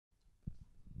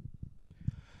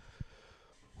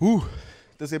Whew,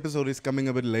 this episode is coming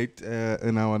a bit late,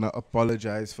 and I want to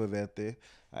apologize for that.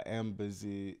 I am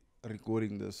busy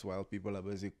recording this while people are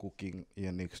busy cooking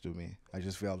here next to me. I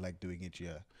just felt like doing it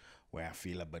here where I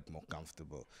feel a bit more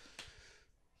comfortable.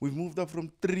 We've moved up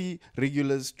from 3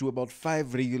 regulars to about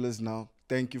 5 regulars now.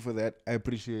 Thank you for that. I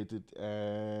appreciate it.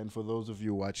 And for those of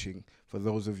you watching, for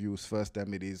those of you whose first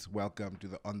time it is, welcome to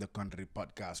the On the Country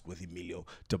podcast with Emilio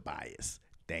Tobias.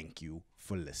 Thank you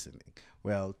for listening.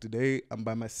 Well, today I'm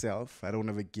by myself. I don't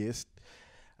have a guest.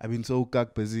 I've been so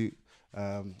busy.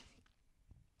 Um,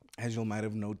 as you might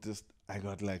have noticed, I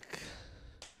got like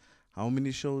how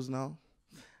many shows now?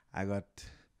 I got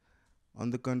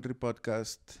On the Country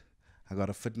podcast. I got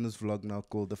a fitness vlog now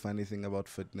called The Funny Thing About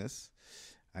Fitness.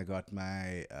 I got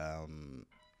my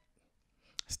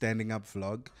standing up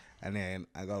vlog, and then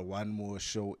I got one more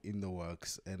show in the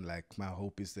works. And like my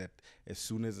hope is that as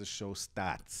soon as the show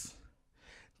starts,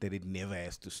 that it never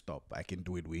has to stop. I can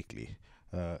do it weekly.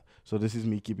 So this is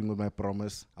me keeping with my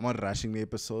promise. I'm not rushing the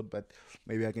episode, but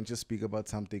maybe I can just speak about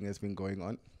something that's been going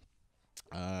on.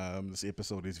 This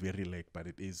episode is very late, but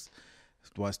it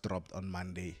was dropped on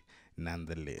Monday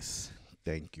nonetheless.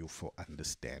 Thank you for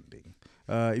understanding.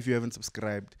 If you haven't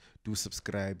subscribed, do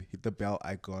subscribe, hit the bell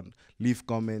icon, leave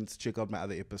comments, check out my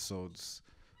other episodes,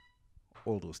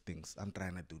 all those things. I'm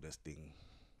trying to do this thing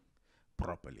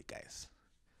properly, guys.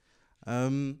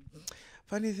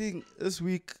 Funny thing, this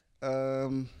week,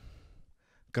 coronavirus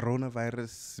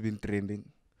has been trending.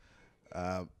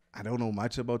 I don't know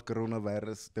much about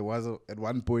coronavirus. There was at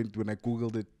one point when I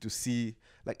Googled it to see,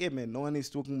 like, hey man, no one is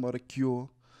talking about a cure.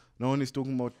 No one is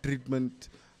talking about treatment.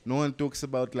 No one talks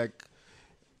about, like,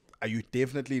 are you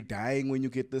definitely dying when you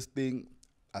get this thing?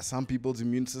 Are some people's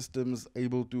immune systems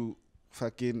able to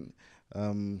fucking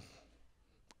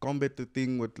combat the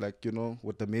thing with, like,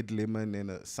 with the med lemon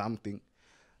and something?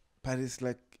 But it's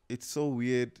like, it's so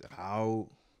weird how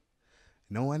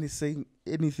no one is saying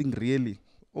anything really.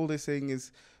 All they're saying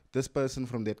is this person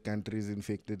from that country is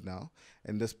infected now,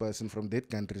 and this person from that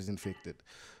country is infected.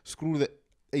 Screw the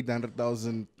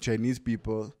 800,000 Chinese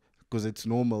people, because it's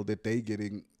normal that they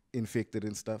getting infected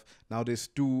and stuff. Now there's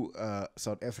 2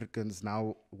 South Africans,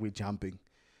 now we're jumping.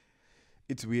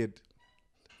 It's weird.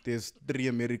 There's 3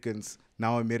 Americans,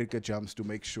 now America jumps to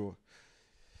make sure.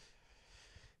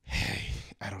 Hey,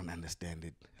 I don't understand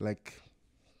it. Like,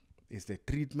 is there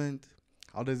treatment?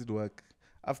 How does it work?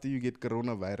 After you get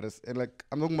coronavirus, and like,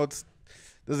 I'm talking about,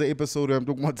 there's an episode where I'm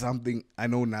talking about something I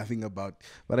know nothing about,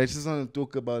 but I just want to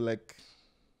talk about like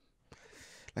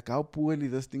how poorly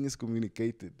this thing is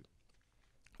communicated.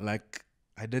 Like,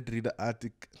 I did read an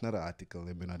article, not an article,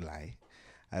 let me not lie.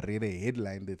 I read a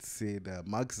headline that said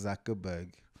Mark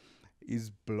Zuckerberg is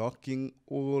blocking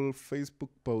all Facebook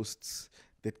posts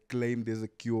that claim there's a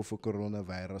cure for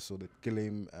coronavirus, or that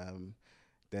claim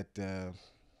that,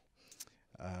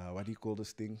 what do you call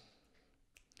this thing?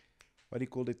 What do you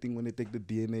call the thing when they take the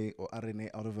DNA or RNA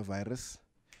out of a virus?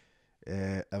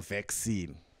 A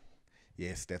vaccine.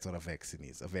 Yes, that's what a vaccine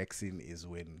is. A vaccine is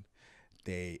when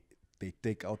they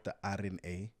take out the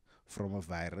RNA from a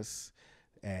virus,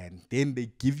 and then they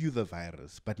give you the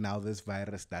virus. But now this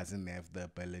virus doesn't have the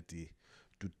ability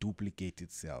to duplicate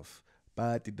itself,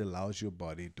 but it allows your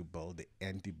body to build the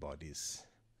antibodies.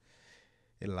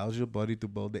 It allows your body to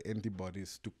build the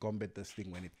antibodies to combat this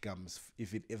thing when it comes,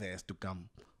 if it ever has to come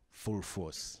full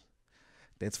force.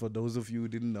 That's for those of you who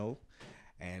didn't know,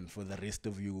 and for the rest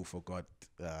of you who forgot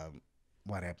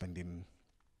what happened in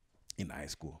high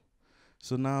school.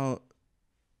 So now,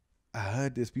 I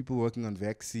heard there's people working on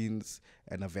vaccines,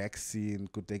 and a vaccine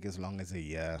could take as long as a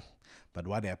year. But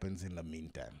what happens in the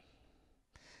meantime?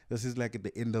 This is like at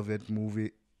the end of that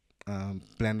movie,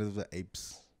 Planet of the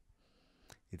Apes.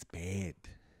 It's bad.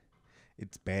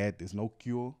 It's bad. There's no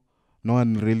cure. No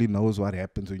one really knows what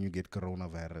happens when you get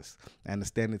coronavirus. I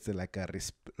understand it's like a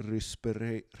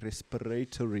respiratory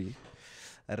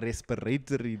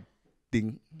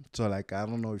thing. So like, I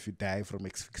don't know if you die from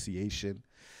asphyxiation.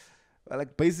 But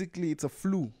like, basically it's a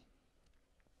flu.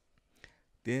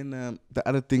 Then the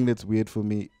other thing that's weird for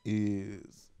me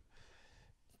is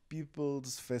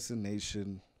people's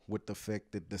fascination with the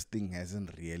fact that this thing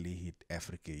hasn't really hit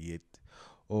Africa yet.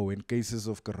 Or when cases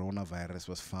of coronavirus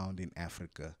was found in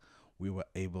Africa, we were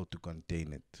able to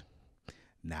contain it.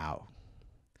 Now,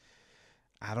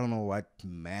 I don't know what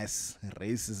mass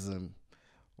racism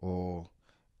or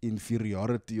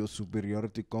inferiority or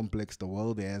superiority complex the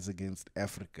world has against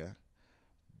Africa,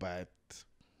 but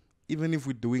even if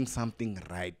we're doing something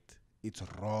right, it's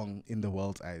wrong in the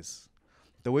world's eyes.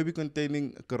 The way we're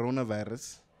containing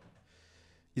coronavirus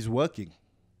is working.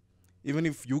 Even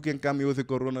if you can come here with a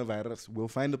coronavirus, we'll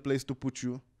find a place to put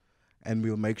you, and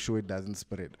we'll make sure it doesn't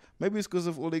spread. Maybe it's because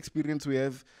of all the experience we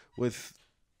have with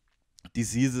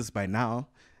diseases by now,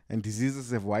 and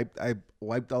diseases have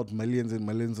wiped out millions and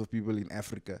millions of people in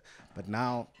Africa. But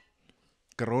now,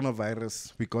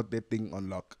 coronavirus, we got that thing on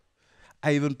lock.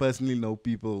 I even personally know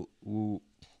people who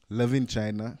live in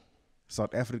China,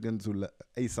 South Africans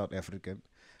a South African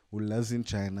who lives in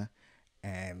China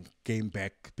and came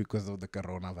back because of the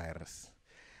coronavirus.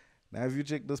 Now, if you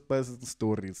check this person's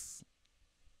stories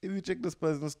on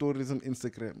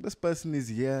Instagram, this person is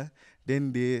here,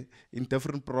 then there, in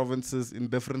different provinces, in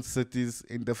different cities,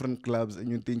 in different clubs, and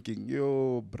you're thinking,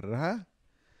 yo, bruh,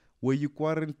 were you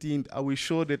quarantined? Are we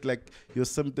sure that like your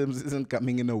symptoms isn't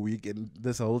coming in a week and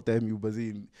this whole time you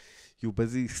busy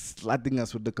slutting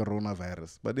us with the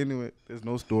coronavirus? But anyway, there's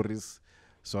no stories,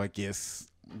 so I guess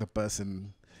the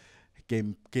person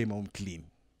came home clean.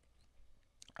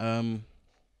 Um,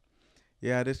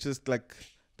 yeah, that's just like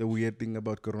the weird thing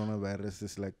about coronavirus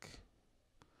is like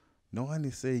no one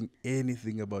is saying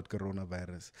anything about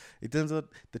coronavirus. It turns out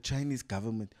the Chinese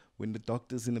government, when the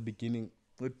doctors in the beginning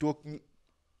were talking,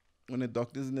 when the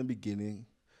doctors in the beginning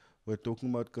were talking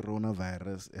about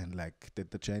coronavirus and like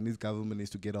that the Chinese government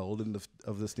needs to get a hold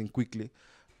of this thing quickly,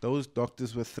 those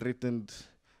doctors were threatened,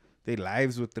 their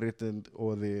lives were threatened,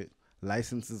 or their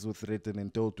licenses were threatened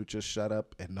and told to just shut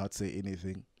up and not say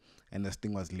anything. And this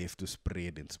thing was left to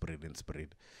spread and spread and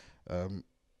spread. Um,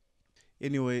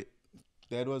 anyway,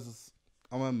 that was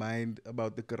on my mind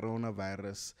about the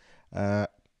coronavirus. I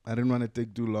didn't want to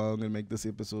take too long and make this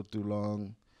episode too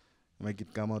long, make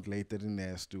it come out later than it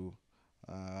has to.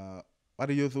 What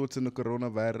are your thoughts on the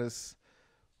coronavirus?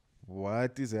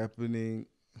 What is happening?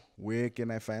 Where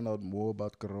can I find out more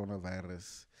about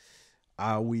coronavirus?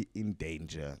 Are we in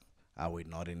danger? Are we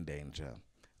not in danger?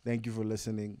 Thank you for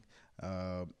listening.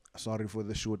 Sorry for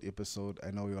the short episode.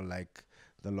 I know you'll like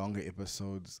the longer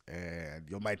episodes, and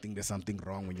you might think there's something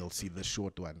wrong when you'll see the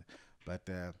short one. But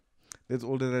that's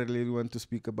all that I really want to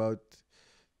speak about.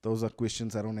 Those are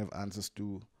questions I don't have answers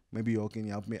to. Maybe you all can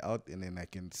help me out, and then I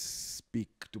can speak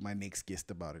to my next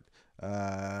guest about it.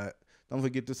 Don't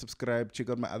forget to subscribe. Check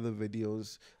out my other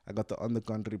videos. I got the On the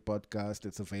Country podcast.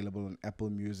 It's available on Apple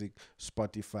Music,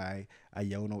 Spotify,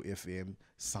 Iono FM,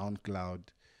 SoundCloud.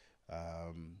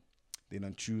 Then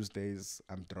on Tuesdays,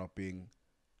 I'm dropping,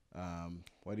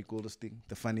 what do you call this thing?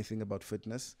 The funny thing about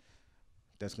fitness.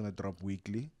 That's going to drop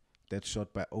weekly. That's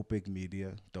shot by OPEC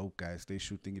Media. Dope guys. They're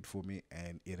shooting it for me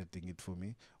and editing it for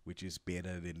me, which is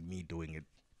better than me doing it.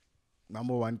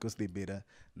 Number one, because they're better.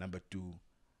 Number two,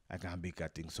 I can't be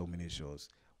cutting so many shows.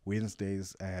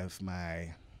 Wednesdays, I have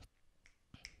my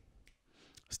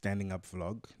standing up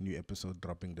vlog. New episode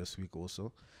dropping this week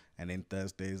also. And then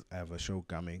Thursdays, I have a show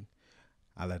coming.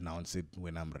 I'll announce it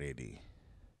when I'm ready.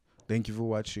 Thank you for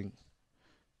watching.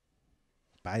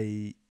 Bye.